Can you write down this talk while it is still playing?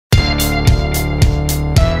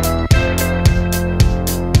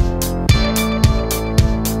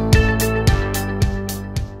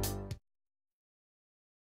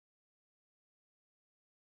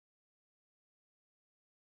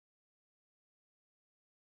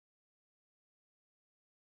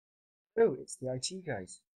Hello, it's the IT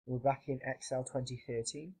guys. We're back in Excel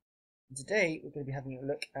 2013, and today we're going to be having a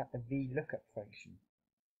look at the Vlookup function.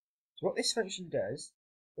 So what this function does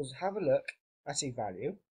is have a look at a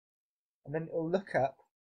value, and then it will look up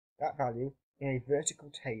that value in a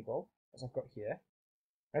vertical table, as I've got here,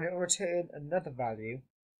 and it will return another value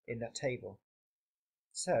in that table.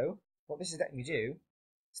 So what this is letting me do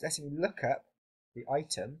is letting me look up the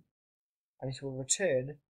item, and it will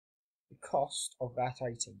return the cost of that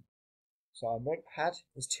item. So our notepad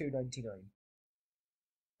is $2.99.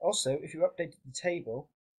 Also, if you update the table,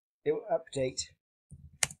 it will update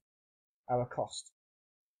our cost.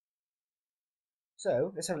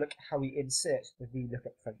 So let's have a look at how we insert the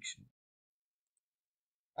Vlookup function.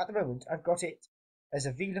 At the moment, I've got it as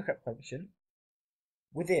a Vlookup function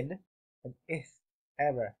within an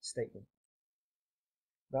if-error statement.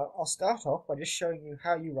 Now, I'll start off by just showing you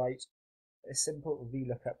how you write a simple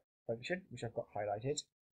Vlookup function, which I've got highlighted.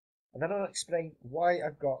 And then I'll explain why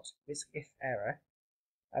I've got this if error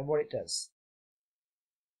and what it does.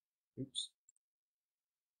 Oops.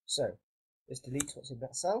 So let's delete what's in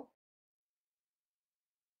that cell.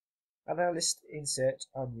 And now let's insert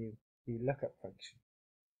our new Vlookup function.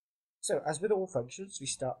 So as with all functions, we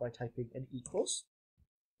start by typing an equals.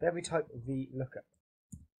 Then we type Vlookup.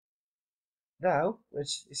 Now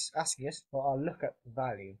it's asking us for our lookup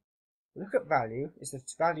value. The lookup value is the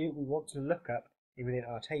value we want to look up within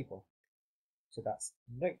our table. So that's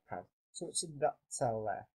notepad. So it's in that cell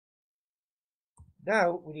there.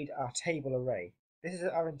 Now we need our table array. This is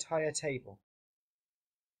our entire table.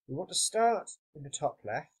 We want to start in the top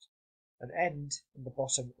left and end in the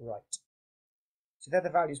bottom right. So they're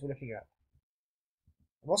the values we're looking at.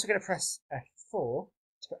 I'm also going to press F4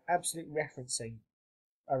 to put absolute referencing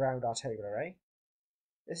around our table array.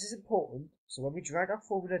 This is important, so when we drag our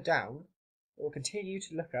formula down, it will continue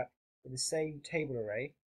to look up in the same table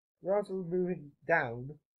array rather than moving down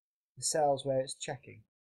the cells where it's checking.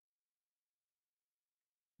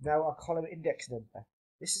 Now our column index number.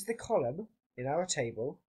 This is the column in our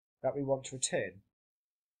table that we want to return.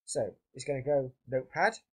 So it's going to go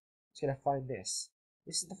notepad, it's going to find this.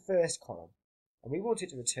 This is the first column, and we want it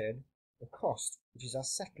to return the cost, which is our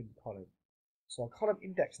second column. So our column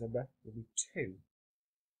index number will be 2.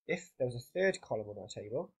 If there was a third column on our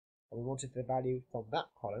table, and we wanted the value from that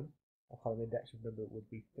column, our column index number would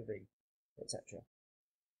be 3, etc.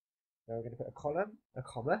 Now we're going to put a column, a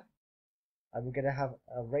comma, and we're going to have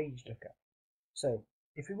a range lookup. So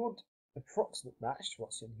if we want approximate match to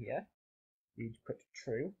what's in here, we put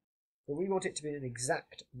true, but we want it to be an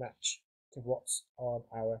exact match to what's on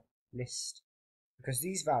our list, because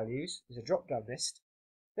these values is a drop-down list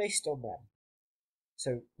based on them.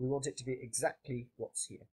 So we want it to be exactly what's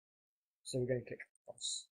here. So we're going to click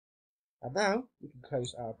false. And now we can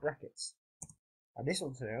close our brackets. And this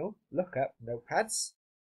one's now lookup notepads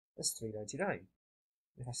as $3.99.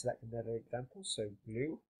 If I select another example, so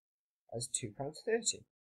blue, as £2.30.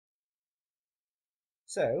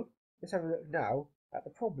 So let's have a look now at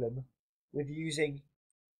the problem with using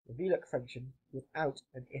the Vlookup function without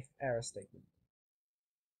an if-error statement.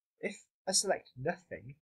 If I select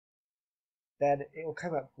nothing, then it will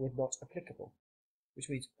come up with not applicable, which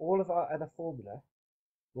means all of our other formula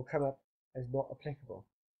will come up as not applicable,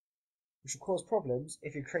 which will cause problems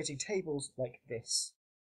if you're creating tables like this,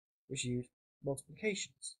 which use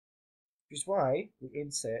multiplications, which is why we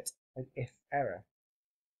insert an if error.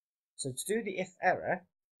 So to do the if error,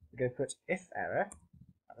 we're going to put if error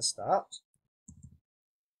at the start.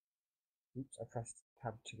 Oops, I pressed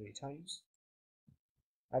tab too many times.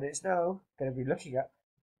 And it's now going to be looking up,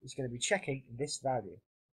 it's going to be checking this value.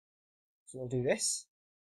 So we'll do this,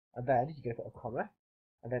 and then you're going to put a comma,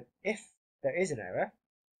 and then if there is an error,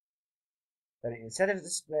 then instead of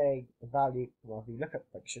displaying the value from our Vlookup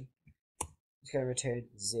function, it's going to return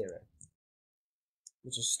 0,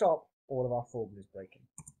 which will stop all of our formulas breaking.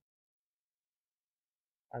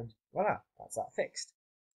 And voila, that's that fixed.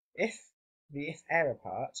 If the if error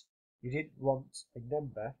part, you didn't want a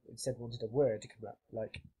number, instead wanted a word to come up,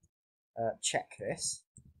 like check this,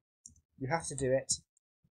 you have to do it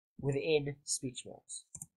within speech marks.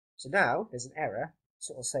 So now there's an error,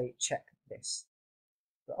 so it'll say check this.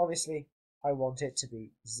 But obviously I want it to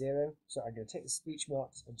be 0, so I'm going to take the speech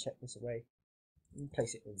marks and check this away and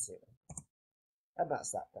place it in 0. And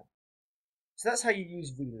that's that done. So that's how you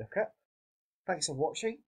use Vlookup. Thanks for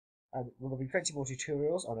watching. There'll be plenty more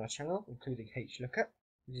tutorials on our channel, including Hlookup,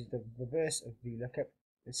 which is the reverse of Vlookup,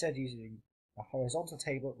 instead using a horizontal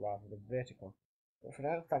table rather than vertical. But for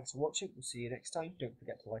now, thanks for watching. We'll see you next time. Don't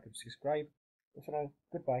forget to like and subscribe. But for now,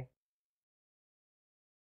 goodbye.